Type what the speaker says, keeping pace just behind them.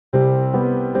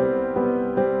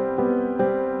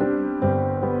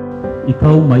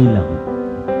ikaw, Maela,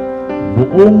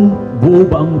 buo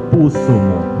ba ang puso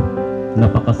mo na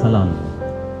pakasalan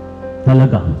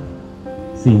talaga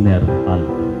si Ner Al?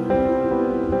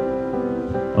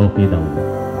 Okay daw.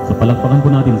 So palagpakan po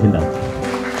natin sinda.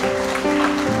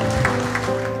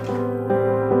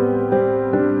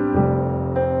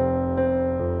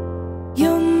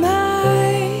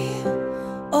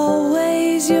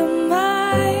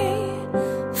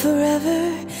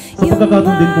 Sa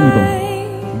pagkakataon din po ito,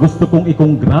 gusto kong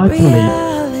i-congratulate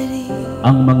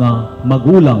ang mga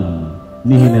magulang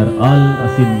ni General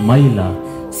asin Maela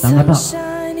Tangata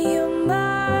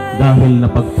dahil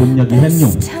napagpunyagihan nyo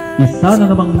isa na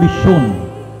namang misyon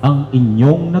ang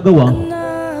inyong nagawa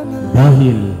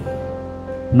dahil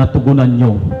natugunan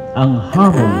nyo ang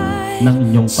hamon ng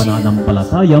inyong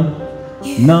pananampalataya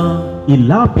na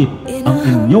ilapit ang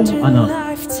inyong anak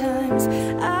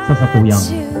sa satuyang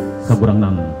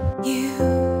kaburangnan.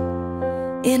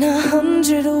 In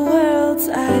 100 worlds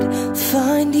I'd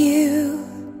find you,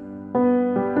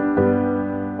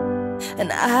 and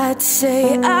I'd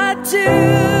say I do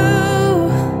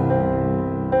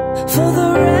for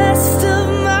the rest of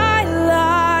my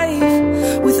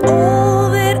life. With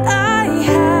all that I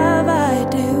have, I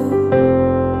do,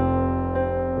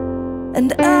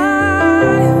 and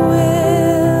I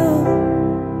will.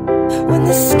 When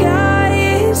the sky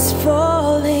is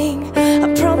falling, I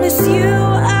promise you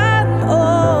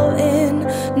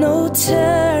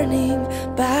turning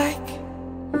back.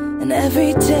 And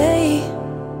every day,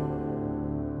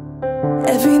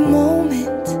 every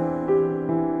moment,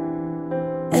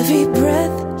 every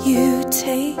breath you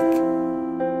take,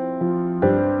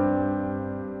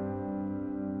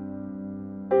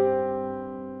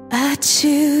 I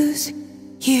choose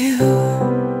you.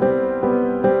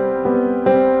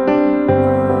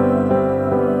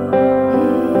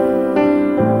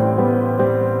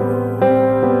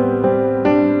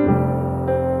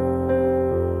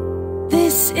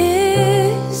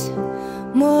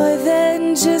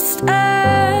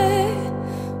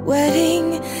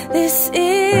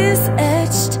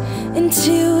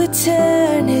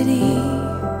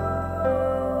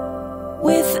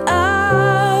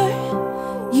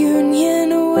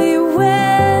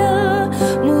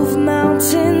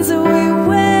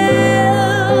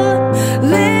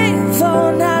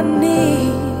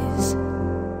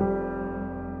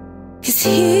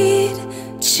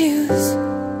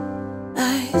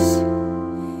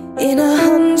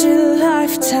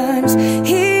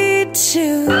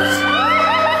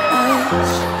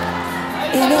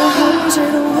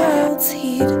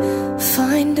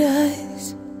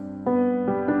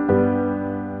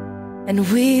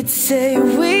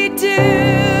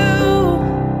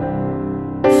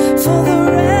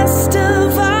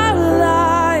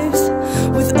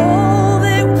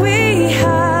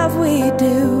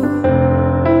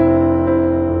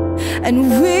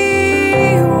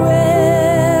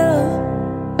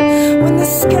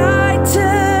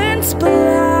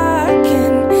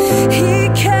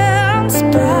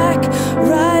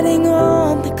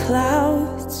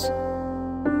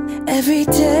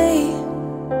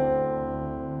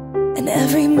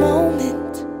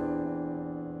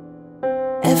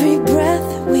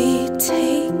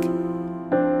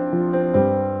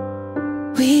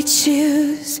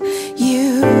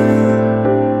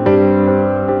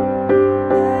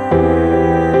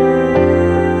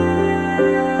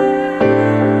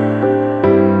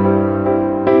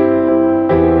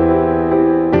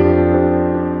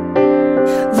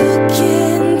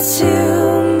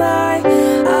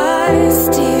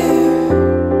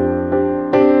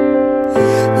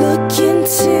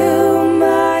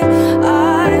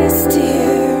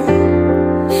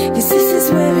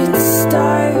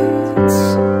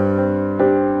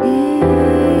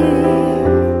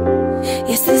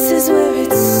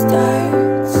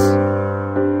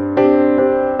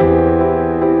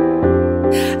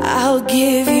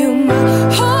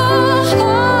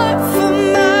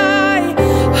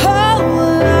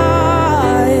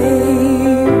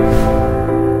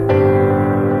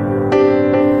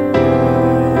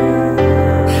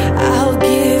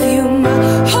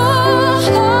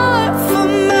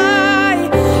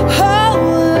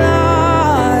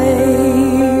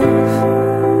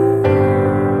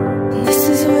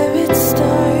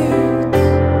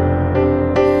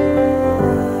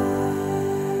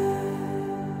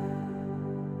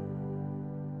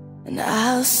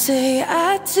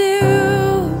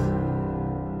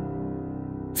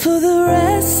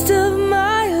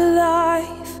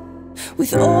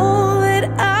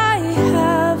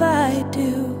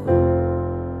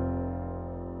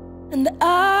 And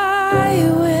I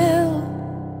will.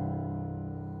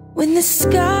 When the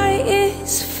sky is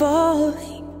is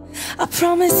falling. I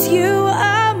promise you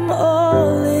I'm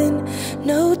all in,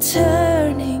 no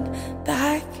turning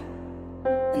back.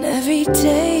 And every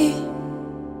day,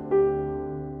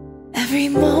 every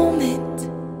moment,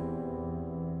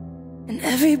 and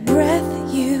every breath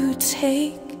you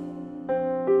take,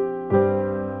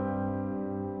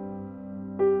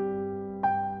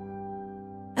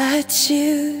 I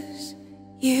choose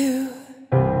you.